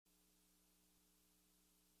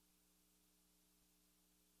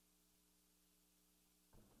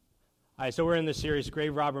All right, so we're in the series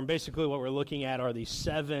Grave Robber, and basically what we're looking at are these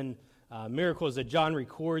seven miracles that John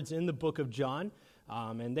records in the book of John,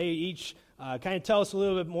 and they each kind of tell us a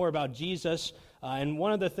little bit more about Jesus, and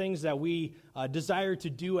one of the things that we desire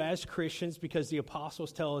to do as Christians, because the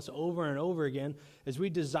apostles tell us over and over again, is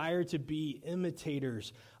we desire to be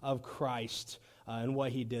imitators of Christ and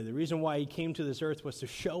what he did. The reason why he came to this earth was to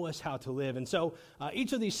show us how to live. And so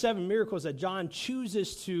each of these seven miracles that John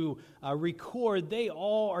chooses to record, they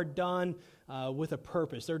all are done with a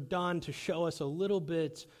purpose. They're done to show us a little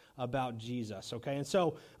bit about Jesus, okay? And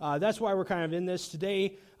so that's why we're kind of in this.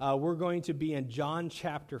 Today, we're going to be in John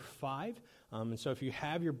chapter 5. And so if you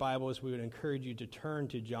have your Bibles, we would encourage you to turn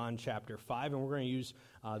to John chapter 5. And we're going to use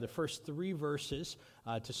the first three verses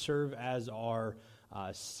to serve as our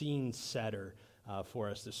scene setter for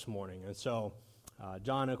us this morning. And so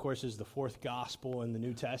John, of course, is the fourth gospel in the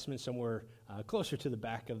New Testament, somewhere closer to the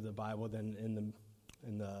back of the Bible than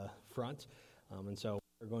in the front. And so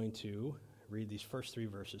we're going to read these first three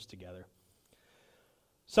verses together.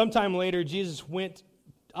 Sometime later, Jesus went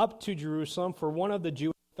up to Jerusalem for one of the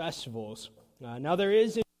Jewish festivals. Now there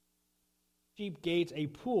is in Sheep Gate a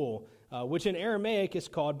pool, which in Aramaic is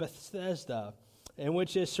called Bethesda, and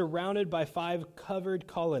which is surrounded by 5 covered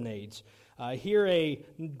colonnades. Here a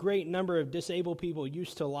great number of disabled people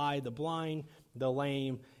used to lie, the blind, the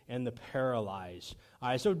lame, and the paralyzed.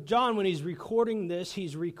 So John, when he's recording this,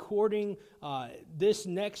 he's recording this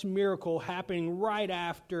next miracle happening right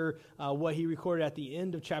after what he recorded at the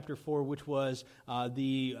end of chapter 4, which was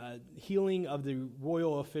the healing of the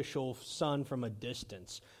royal official son from a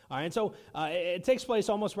distance. And so it takes place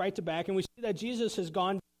almost right to back, and we see that Jesus has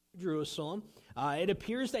gone to Jerusalem. It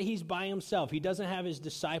appears that he's by himself. He doesn't have his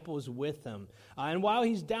disciples with him. And while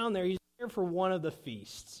he's down there, he's there for one of the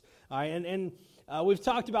feasts. And we've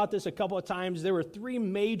talked about this a couple of times. There were 3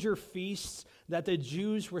 major feasts that the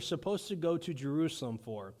Jews were supposed to go to Jerusalem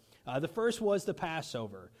for. The first was the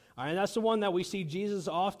Passover. And that's the one that we see Jesus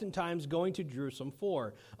oftentimes going to Jerusalem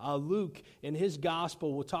for. Luke, in his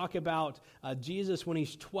gospel, will talk about Jesus when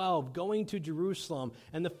he's 12, going to Jerusalem.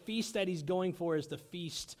 And the feast that he's going for is the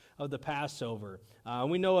feast of the Passover.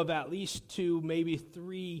 We know of at least 2, maybe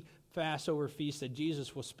 3 Passover feasts that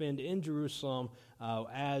Jesus will spend in Jerusalem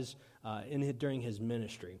during his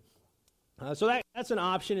ministry. So that's an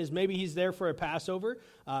option, is maybe he's there for a Passover.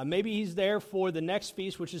 Maybe he's there for the next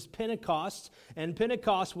feast, which is Pentecost. And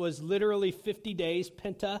Pentecost was literally 50 days.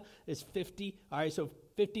 Penta is 50. All right, so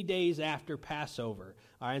 50 days after Passover.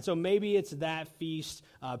 All right, and so maybe it's that feast.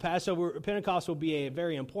 Pentecost will be a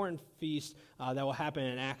very important feast that will happen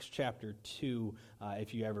in Acts chapter 2,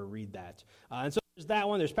 if you ever read that. And so there's that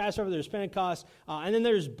one, there's Passover, there's Pentecost, and then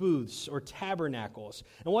there's booths or tabernacles.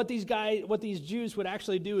 And what these Jews would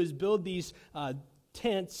actually do is build these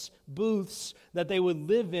tents, booths that they would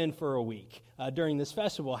live in for a week during this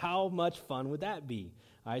festival. How much fun would that be?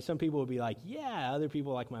 All right, some people would be like, yeah. Other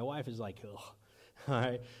people, like my wife, is like, ugh. All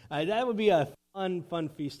right, that would be a fun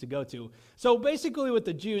feast to go to. So basically with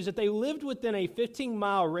the Jews, if they lived within a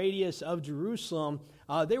 15-mile radius of Jerusalem,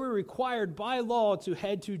 they were required by law to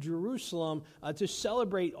head to Jerusalem to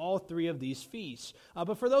celebrate all 3 of these feasts.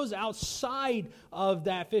 But for those outside of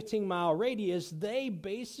that 15-mile radius, they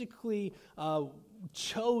basically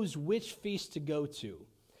chose which feast to go to.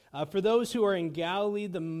 For those who are in Galilee,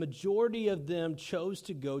 the majority of them chose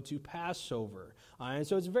to go to Passover. And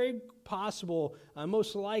so it's very possible,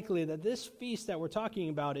 most likely, that this feast that we're talking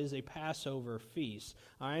about is a Passover feast.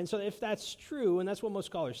 And so if that's true, and that's what most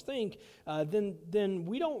scholars think, then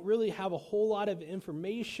we don't really have a whole lot of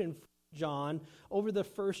information from John over the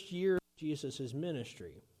first year of Jesus'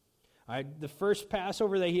 ministry. The first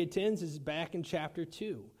Passover that he attends is back in chapter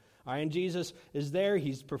 2. And Jesus is there,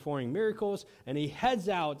 he's performing miracles, and he heads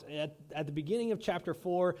out at the beginning of chapter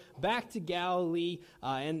 4 back to Galilee,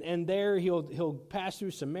 and there he'll pass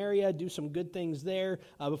through Samaria, do some good things there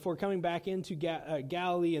before coming back into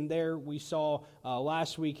Galilee, and there we saw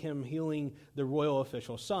last week him healing the royal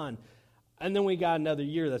official son. And then we got another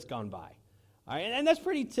year that's gone by. All right, and that's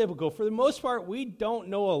pretty typical. For the most part, we don't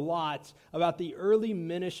know a lot about the early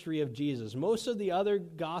ministry of Jesus. Most of the other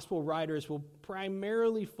gospel writers will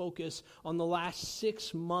primarily focus on the last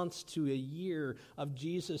 6 months to a year of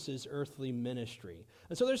Jesus' earthly ministry.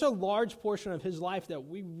 And so there's a large portion of his life that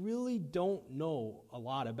we really don't know a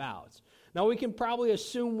lot about. Now, we can probably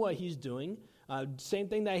assume what he's doing. Same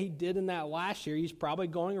thing that he did in that last year. He's probably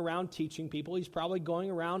going around teaching people. He's probably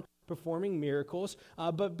going around performing miracles,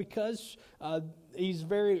 but because he's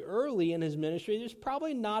very early in his ministry, there's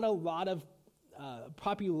probably not a lot of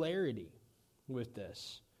popularity with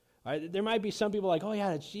this. Right? There might be some people like, oh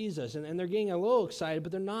yeah, that's Jesus, and they're getting a little excited,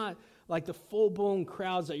 but they're not like the full-blown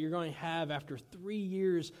crowds that you're going to have after 3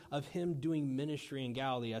 years of him doing ministry in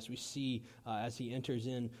Galilee, as we see as he enters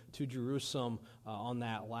into Jerusalem on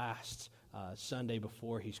that last Sunday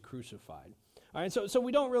before he's crucified. All right, so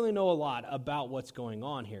we don't really know a lot about what's going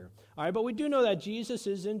on here. All right, but we do know that Jesus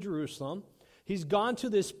is in Jerusalem. He's gone to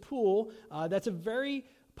this pool that's a very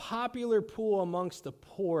popular pool amongst the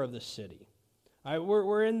poor of the city. All right,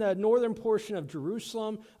 we're in the northern portion of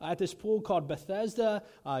Jerusalem at this pool called Bethesda.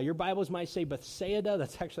 Your Bibles might say Bethsaida.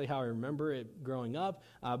 That's actually how I remember it growing up.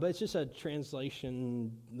 But it's just a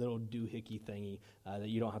translation little doohickey thingy that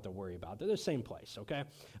you don't have to worry about. They're the same place, okay?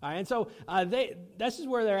 And so this is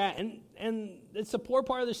where they're at. And it's the poor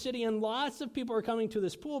part of the city, and lots of people are coming to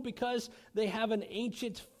this pool because they have an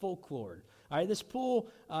ancient folklore. All right, this pool,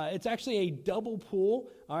 it's actually a double pool,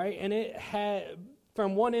 all right, and it had,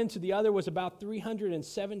 from one end to the other, was about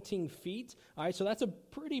 317 feet, all right, so that's a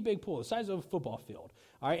pretty big pool, the size of a football field,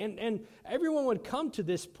 all right, and everyone would come to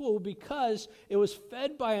this pool because it was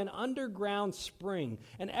fed by an underground spring,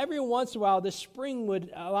 and every once in a while, this spring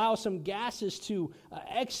would allow some gases to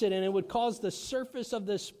exit, and it would cause the surface of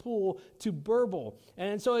this pool to burble,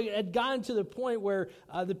 and so it had gotten to the point where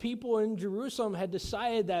the people in Jerusalem had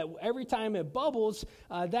decided that every time it bubbles,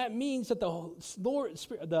 that means that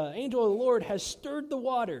the angel of the Lord has stirred the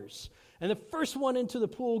waters, and the first one into the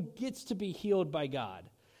pool gets to be healed by God.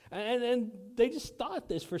 And they just thought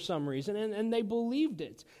this for some reason, and they believed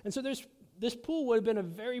it. And so this pool would have been a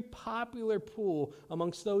very popular pool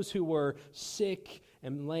amongst those who were sick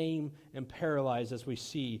and lame and paralyzed, as we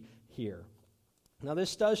see here. Now,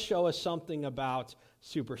 this does show us something about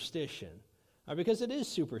superstition, because it is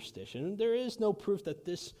superstition. There is no proof that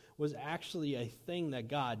this was actually a thing that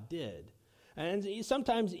God did. And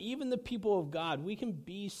sometimes, even the people of God, we can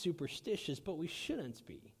be superstitious, but we shouldn't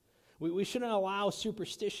be. We shouldn't allow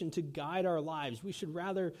superstition to guide our lives. We should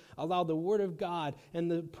rather allow the Word of God and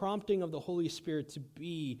the prompting of the Holy Spirit to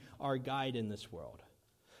be our guide in this world.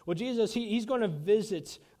 Well, Jesus, he's going to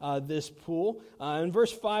visit this pool. In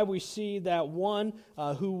verse 5, we see that one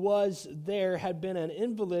who was there had been an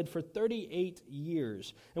invalid for 38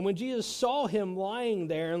 years. And when Jesus saw him lying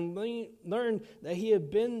there and learned that he had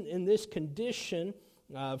been in this condition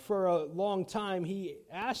for a long time, he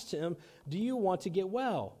asked him, "Do you want to get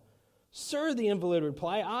well?" "Sir," the invalid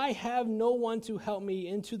replied, "I have no one to help me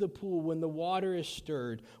into the pool when the water is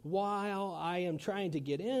stirred. While I am trying to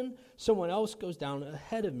get in, someone else goes down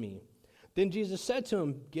ahead of me." Then Jesus said to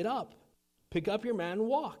him, "Get up, pick up your mat and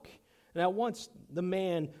walk." And at once the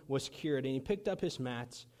man was cured, and he picked up his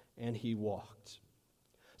mats and he walked.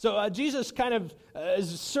 So Jesus kind of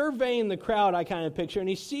is surveying the crowd, I kind of picture, and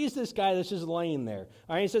he sees this guy that's just laying there.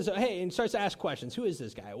 All right, he says, "Hey," and starts to ask questions. Who is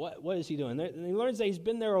this guy? What is he doing? And he learns that he's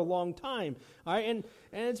been there a long time. All right, and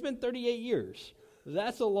it's been 38 years.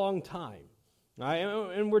 That's a long time. All right,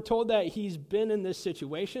 and we're told that he's been in this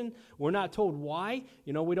situation. We're not told why.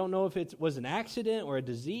 We don't know if it was an accident or a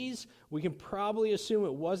disease. We can probably assume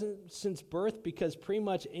it wasn't since birth, because pretty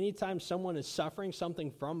much anytime someone is suffering something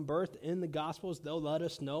from birth in the Gospels, they'll let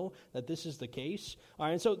us know that this is the case. All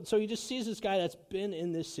right, and so he just sees this guy that's been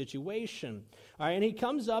in this situation. All right, and he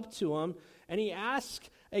comes up to him and he asks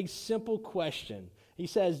a simple question. He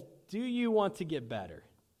says, "Do you want to get better?"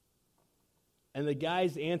 And the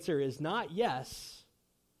guy's answer is not yes,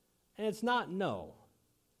 and it's not no.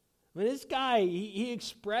 I mean, this guy, he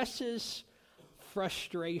expresses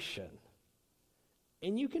frustration,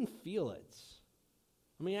 and you can feel it.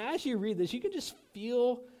 I mean, as you read this, you can just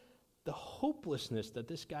feel the hopelessness that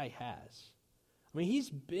this guy has. I mean, he's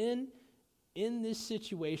been in this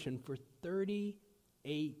situation for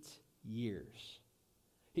 38 years.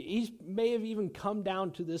 He may have even come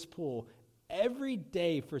down to this pool every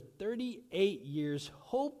day for 38 years,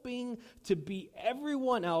 hoping to beat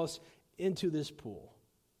everyone else into this pool.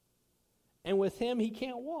 And with him, he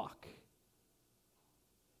can't walk.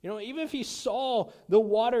 Even if he saw the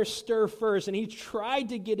water stir first and he tried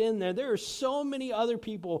to get in there are so many other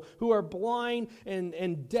people who are blind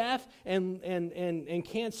and deaf and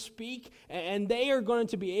can't speak, and they are going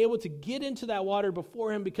to be able to get into that water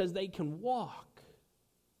before him because they can walk.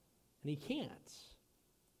 And he can't.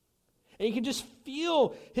 And you can just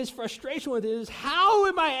feel his frustration with it. Is, how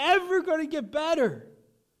am I ever going to get better?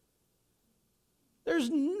 There's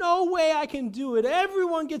no way I can do it.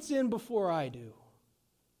 Everyone gets in before I do.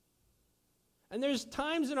 And there's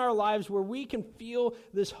times in our lives where we can feel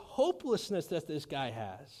this hopelessness that this guy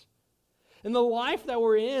has. In the life that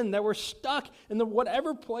we're in, that we're stuck in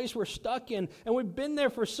whatever place we're stuck in, and we've been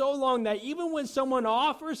there for so long that even when someone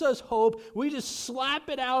offers us hope, we just slap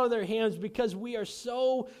it out of their hands because we are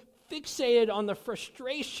so fixated on the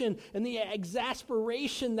frustration and the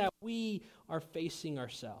exasperation that we are facing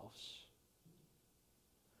ourselves.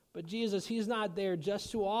 But Jesus, he's not there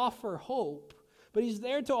just to offer hope, but he's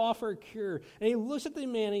there to offer a cure. And he looks at the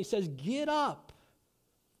man and he says, get up.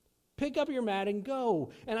 Pick up your mat and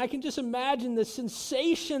go. And I can just imagine the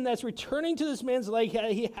sensation that's returning to this man's leg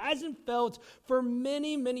that he hasn't felt for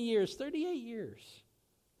many, many years, 38 years.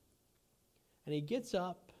 And he gets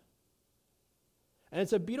up. And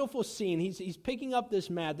it's a beautiful scene. He's picking up this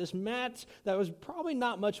mat that was probably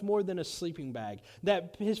not much more than a sleeping bag,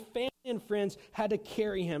 that his family and friends had to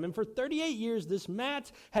carry him. And for 38 years, this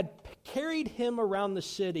mat had carried him around the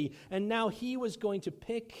city, and now he was going to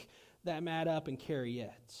pick that mat up and carry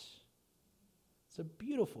it. It's a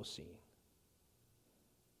beautiful scene.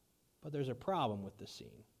 But there's a problem with the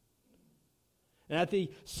scene. And at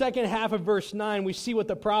the second half of verse 9, we see what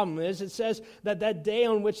the problem is. It says that day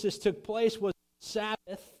on which this took place was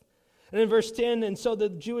Sabbath. And in verse 10, and so the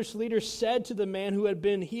Jewish leaders said to the man who had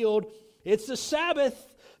been healed, it's the Sabbath.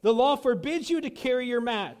 The law forbids you to carry your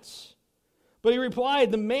mats. But he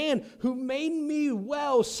replied, the man who made me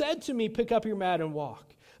well said to me, pick up your mat and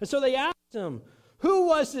walk. And so they asked him, who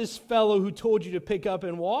was this fellow who told you to pick up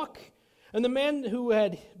and walk? And the man who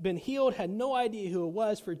had been healed had no idea who it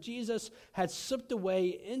was, for Jesus had slipped away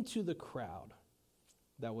into the crowd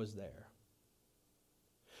that was there.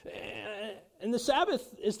 And the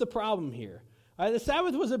Sabbath is the problem here. The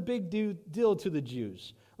Sabbath was a big deal to the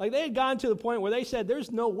Jews. Like, they had gotten to the point where they said,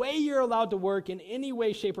 there's no way you're allowed to work in any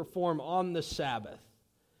way, shape, or form on the Sabbath.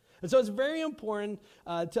 And so it's very important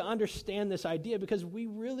to understand this idea, because we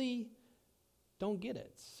really don't get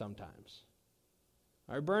it sometimes.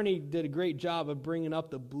 All right, Bernie did a great job of bringing up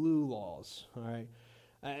the blue laws, all right?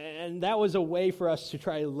 And that was a way for us to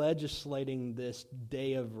try legislating this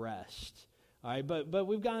day of rest, all right? But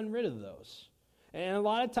we've gotten rid of those. And a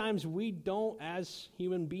lot of times we don't, as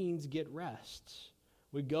human beings, get rest.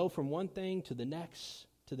 We go from one thing to the next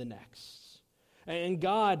to the next. And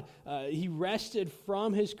God, he rested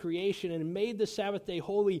from his creation and made the Sabbath day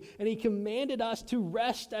holy, and he commanded us to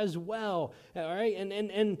rest as well. All right,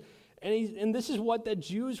 and this is what the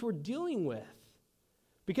Jews were dealing with,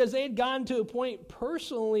 because they had gotten to a point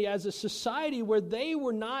personally as a society where they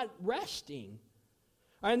were not resting.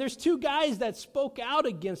 All right, and there's two guys that spoke out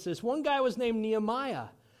against this. One guy was named Nehemiah,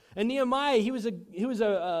 and Nehemiah, he was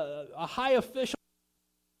a high official.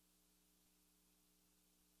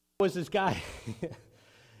 Was this guy?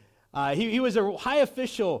 He was a high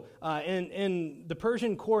official in the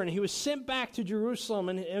Persian court, and he was sent back to Jerusalem,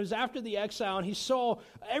 and it was after the exile, and he saw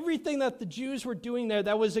everything that the Jews were doing there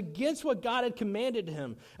that was against what God had commanded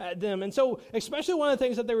them. And so, especially one of the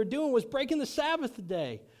things that they were doing was breaking the Sabbath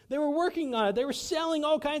day. They were working on it. They were selling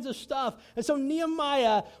all kinds of stuff. And so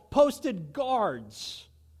Nehemiah posted guards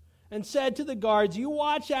and said to the guards, you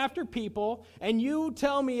watch after people, and you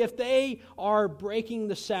tell me if they are breaking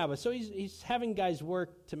the Sabbath. So he's having guys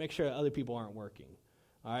work to make sure that other people aren't working.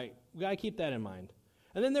 All right? We've got to keep that in mind.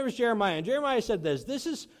 And then there was Jeremiah. And Jeremiah said this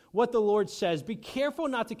is what the Lord says. Be careful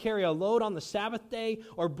not to carry a load on the Sabbath day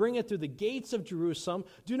or bring it through the gates of Jerusalem.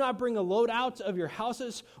 Do not bring a load out of your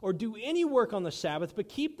houses or do any work on the Sabbath, but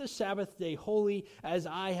keep the Sabbath day holy as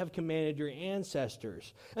I have commanded your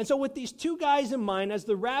ancestors. And so with these two guys in mind, as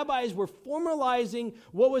the rabbis were formalizing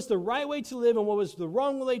what was the right way to live and what was the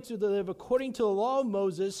wrong way to live according to the law of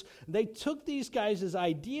Moses, they took these guys'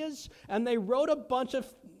 ideas and they wrote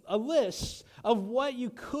a list of what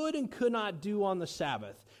you could and could not do on the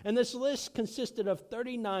Sabbath. And this list consisted of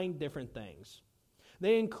 39 different things.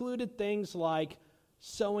 They included things like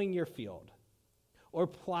sowing your field, or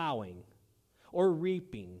plowing, or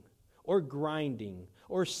reaping, or grinding,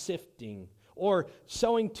 or sifting, or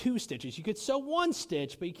sewing 2 stitches. You could sew 1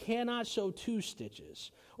 stitch, but you cannot sew 2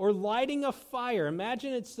 stitches. Or lighting a fire.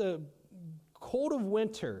 Imagine it's the cold of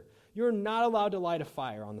winter. You're not allowed to light a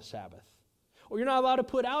fire on the Sabbath. Or you're not allowed to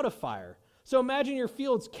put out a fire. So imagine your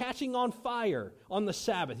field's catching on fire on the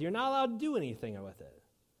Sabbath. You're not allowed to do anything with it.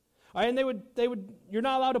 All right, and you're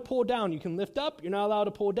not allowed to pull down. You can lift up, you're not allowed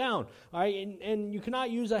to pull down. All right, and you cannot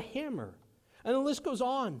use a hammer. And the list goes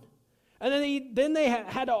on. And then they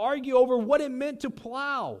had to argue over what it meant to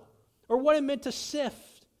plow or what it meant to sift.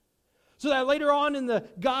 So that later on in the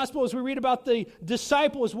Gospels, we read about the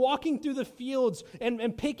disciples walking through the fields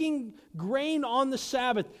and picking grain on the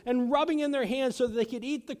Sabbath and rubbing in their hands so that they could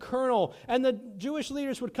eat the kernel. And the Jewish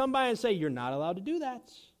leaders would come by and say, you're not allowed to do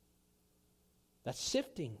that. That's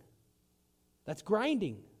sifting. That's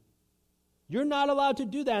grinding. You're not allowed to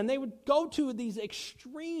do that. And they would go to these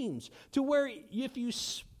extremes to where if you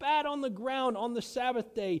spat on the ground on the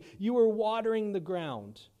Sabbath day, you were watering the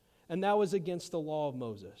ground. and that was against the law of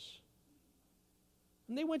Moses.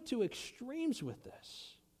 And they went to extremes with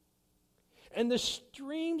this. And the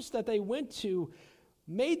extremes that they went to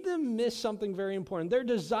made them miss something very important. Their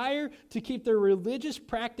desire to keep their religious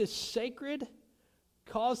practice sacred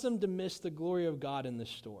caused them to miss the glory of God in this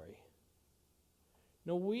story.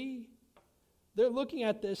 They're looking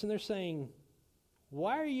at this and they're saying,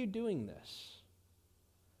 why are you doing this?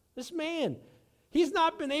 This man, he's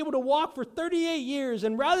not been able to walk for 38 years,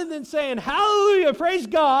 and rather than saying, hallelujah, praise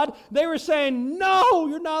God, they were saying, no,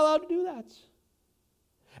 you're not allowed to do that.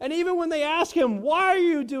 And even when they ask him, why are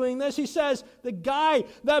you doing this? He says, the guy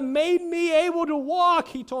that made me able to walk,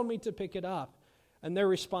 he told me to pick it up. And their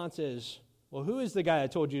response is, well, who is the guy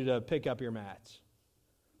that told you to pick up your mats?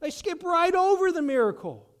 They skip right over the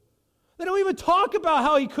miracle. They don't even talk about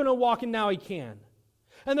how he couldn't walk and now he can.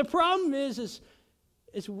 And the problem is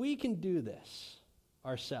we can do this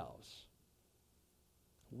ourselves.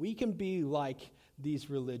 We can be like these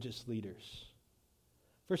religious leaders.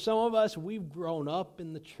 For some of us, we've grown up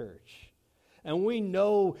in the church, and we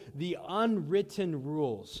know the unwritten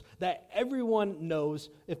rules that everyone knows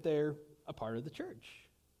if they're a part of the church.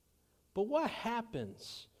 But what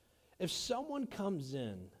happens if someone comes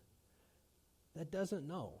in that doesn't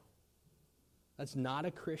know? That's not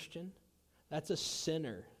a Christian. That's a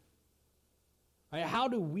sinner. Right? How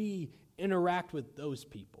do we interact with those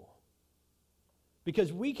people?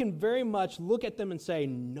 Because we can very much look at them and say,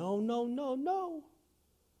 no, no, no, no.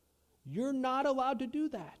 You're not allowed to do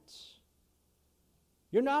that.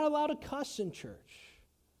 You're not allowed to cuss in church.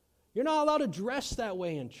 You're not allowed to dress that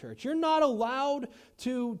way in church. You're not allowed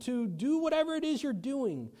to do whatever it is you're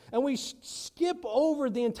doing. And we skip over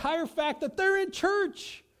the entire fact that they're in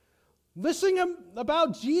church, listening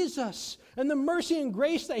about Jesus and the mercy and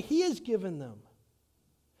grace that He has given them.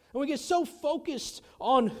 And we get so focused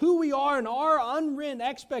on who we are and our unwritten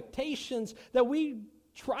expectations that we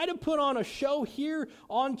try to put on a show here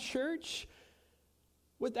on church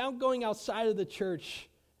without going outside of the church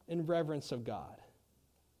in reverence of God.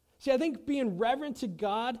 See, I think being reverent to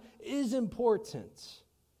God is important.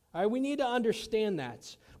 All right, we need to understand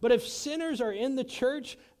that. But if sinners are in the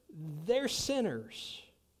church, they're sinners.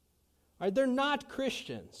 All right, they're not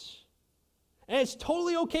Christians. And it's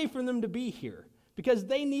totally okay for them to be here because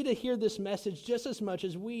they need to hear this message just as much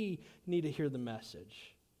as we need to hear the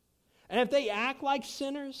message. And if they act like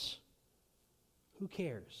sinners, who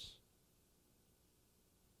cares?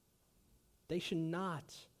 They should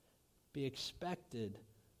not be expected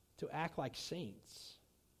to act like saints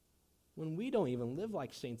when we don't even live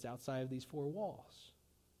like saints outside of these four walls.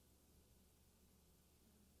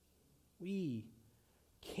 We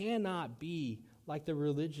cannot be like the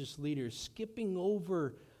religious leaders, skipping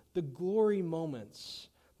over the glory moments,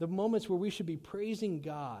 the moments where we should be praising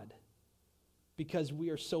God, because we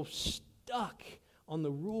are so stuck on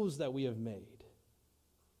the rules that we have made.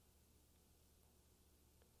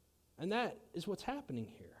 And that is what's happening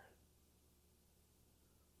here.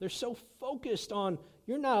 They're so focused on,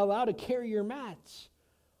 you're not allowed to carry your mats.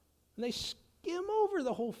 And they skim over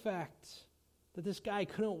the whole fact that this guy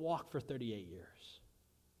couldn't walk for 38 years.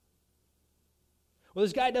 Well,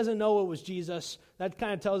 this guy doesn't know it was Jesus. That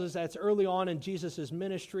kind of tells us that it's early on in Jesus'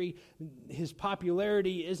 ministry. His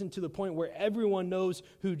popularity isn't to the point where everyone knows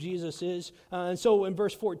who Jesus is. And so in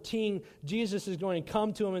verse 14, Jesus is going to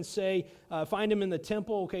come to him and say, find him in the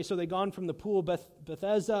temple. Okay, so they've gone from the pool of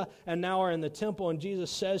Bethesda and now are in the temple. And Jesus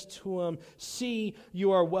says to him, see,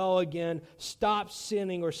 you are well again. Stop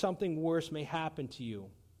sinning or something worse may happen to you.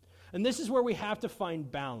 And this is where we have to find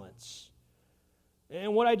balance.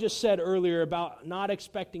 And what I just said earlier about not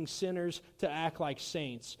expecting sinners to act like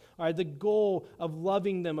saints. All right, the goal of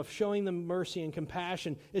loving them, of showing them mercy and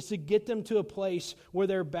compassion, is to get them to a place where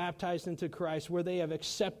they're baptized into Christ, where they have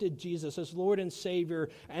accepted Jesus as Lord and Savior,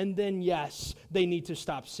 and then, yes, they need to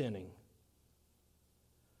stop sinning.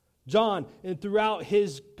 John, and throughout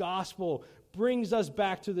his gospel, brings us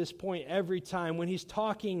back to this point every time when he's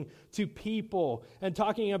talking to people and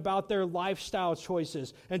talking about their lifestyle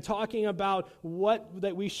choices and talking about what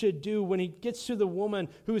that we should do. When he gets to the woman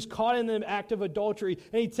who is caught in the act of adultery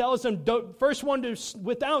and he tells them, first one to,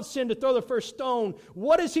 without sin, to throw the first stone.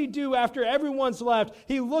 What does he do after everyone's left?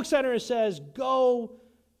 He looks at her and says, go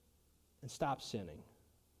and stop sinning.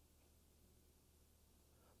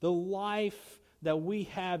 The life that we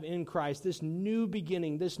have in Christ, this new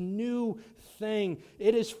beginning, this new thing,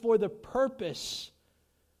 it is for the purpose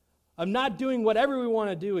of not doing whatever we want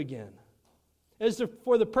to do again. It is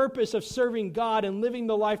for the purpose of serving God and living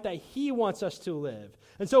the life that He wants us to live.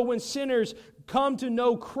 And so when sinners come to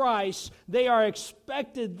know Christ, they are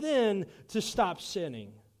expected then to stop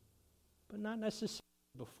sinning, but not necessarily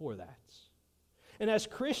before that. And as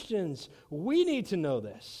Christians, we need to know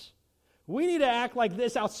this. We need to act like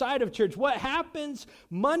this outside of church. What happens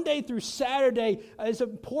Monday through Saturday is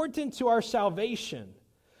important to our salvation.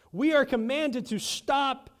 We are commanded to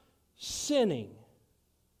stop sinning.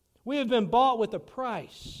 We have been bought with a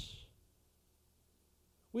price.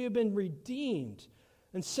 We have been redeemed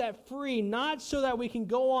and set free, not so that we can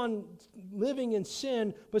go on living in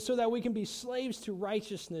sin, but so that we can be slaves to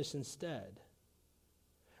righteousness instead.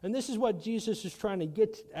 And this is what Jesus is trying to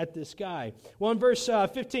get at this guy. Well, in verse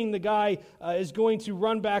 15, the guy is going to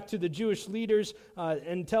run back to the Jewish leaders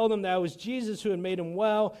and tell them that it was Jesus who had made him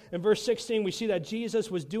well. In verse 16, we see that Jesus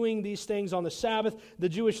was doing these things on the Sabbath. The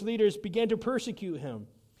Jewish leaders began to persecute him.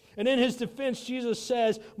 And in his defense, Jesus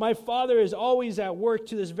says, "My Father is always at work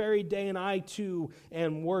to this very day, and I too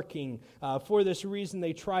am working." For this reason,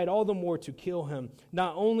 they tried all the more to kill him.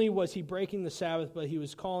 Not only was he breaking the Sabbath, but he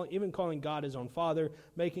was even calling God his own Father,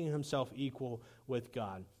 making himself equal with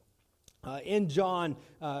God. In John,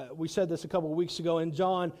 we said this a couple of weeks ago, in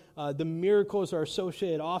John, the miracles are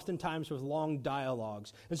associated oftentimes with long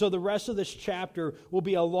dialogues. And so the rest of this chapter will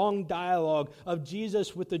be a long dialogue of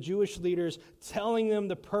Jesus with the Jewish leaders, telling them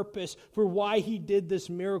the purpose for why he did this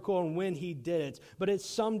miracle and when he did it. But it's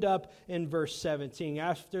summed up in verse 17.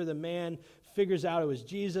 After the man figures out it was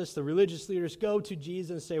Jesus, the religious leaders go to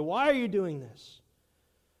Jesus and say, "Why are you doing this?"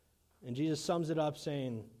 And Jesus sums it up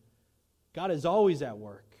saying, "God is always at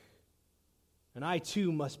work. And I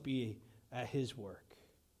too must be at his work."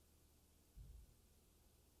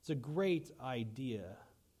 It's a great idea.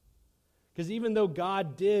 Because even though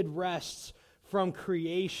God did rest from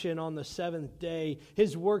creation on the seventh day,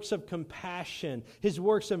 his works of compassion, his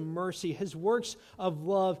works of mercy, his works of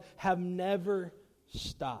love have never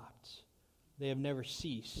stopped. They have never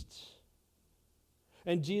ceased.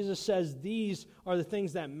 And Jesus says these are the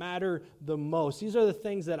things that matter the most. These are the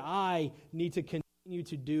things that I need to continue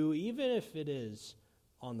to do, even if it is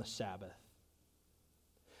on the Sabbath.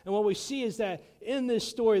 And what we see is that in this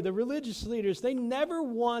story, the religious leaders, they never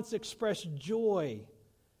once expressed joy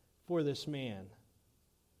for this man.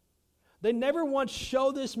 They never once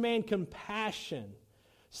show this man compassion,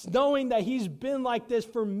 knowing that he's been like this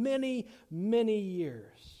for many, many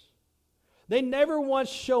years. They never once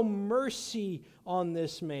show mercy on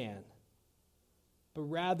this man, but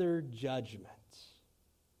rather judgment.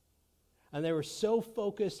 And they were so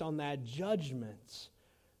focused on that judgment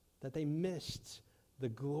that they missed the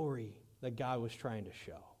glory that God was trying to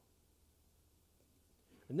show.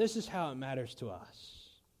 And this is how it matters to us.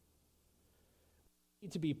 We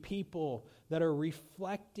need to be people that are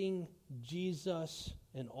reflecting Jesus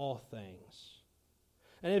in all things.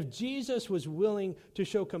 And if Jesus was willing to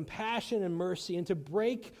show compassion and mercy and to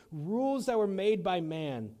break rules that were made by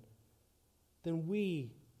man, then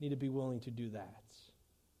we need to be willing to do that.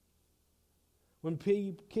 When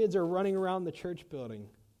kids are running around the church building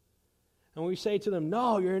and we say to them,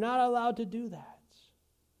 "No, you're not allowed to do that,"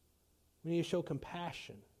 we need to show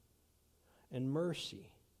compassion and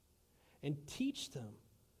mercy and teach them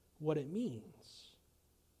what it means.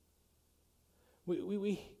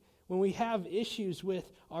 When we have issues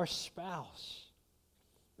with our spouse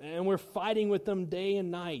and we're fighting with them day and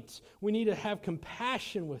night, we need to have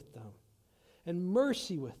compassion with them and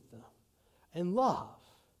mercy with them and love.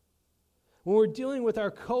 When we're dealing with our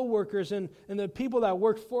coworkers and the people that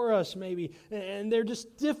work for us maybe, and they're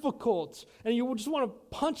just difficult, and you just want to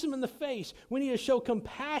punch them in the face, we need to show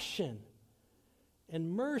compassion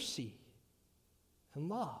and mercy and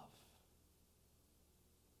love.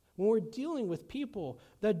 When we're dealing with people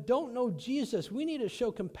that don't know Jesus, we need to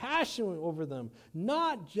show compassion over them,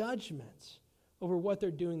 not judgment over what they're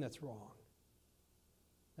doing that's wrong.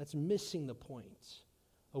 That's missing the point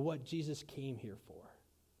of what Jesus came here for.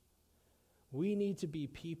 We need to be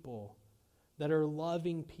people that are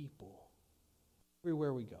loving people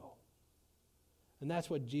everywhere we go. And that's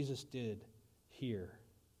what Jesus did here.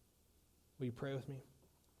 Will you pray with me?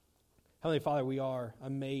 Heavenly Father, we are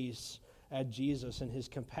amazed at Jesus and his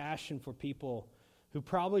compassion for people who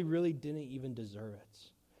probably really didn't even deserve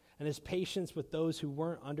it, and his patience with those who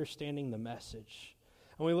weren't understanding the message.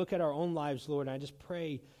 And we look at our own lives, Lord, and I just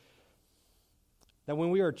pray that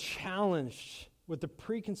when we are challenged with the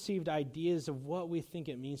preconceived ideas of what we think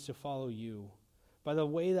it means to follow you, by the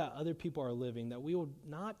way that other people are living, that we will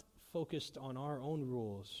not focus on our own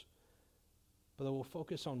rules, but that we'll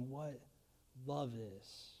focus on what love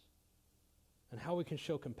is and how we can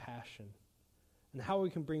show compassion and how we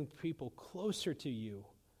can bring people closer to you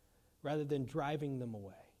rather than driving them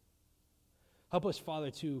away. Help us,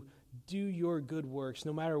 Father, to do your good works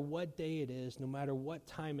no matter what day it is, no matter what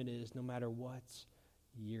time it is, no matter what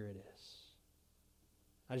year it is.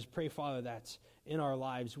 I just pray, Father, that in our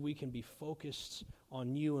lives we can be focused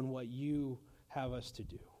on you and what you have us to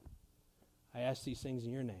do. I ask these things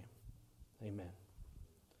in your name. Amen.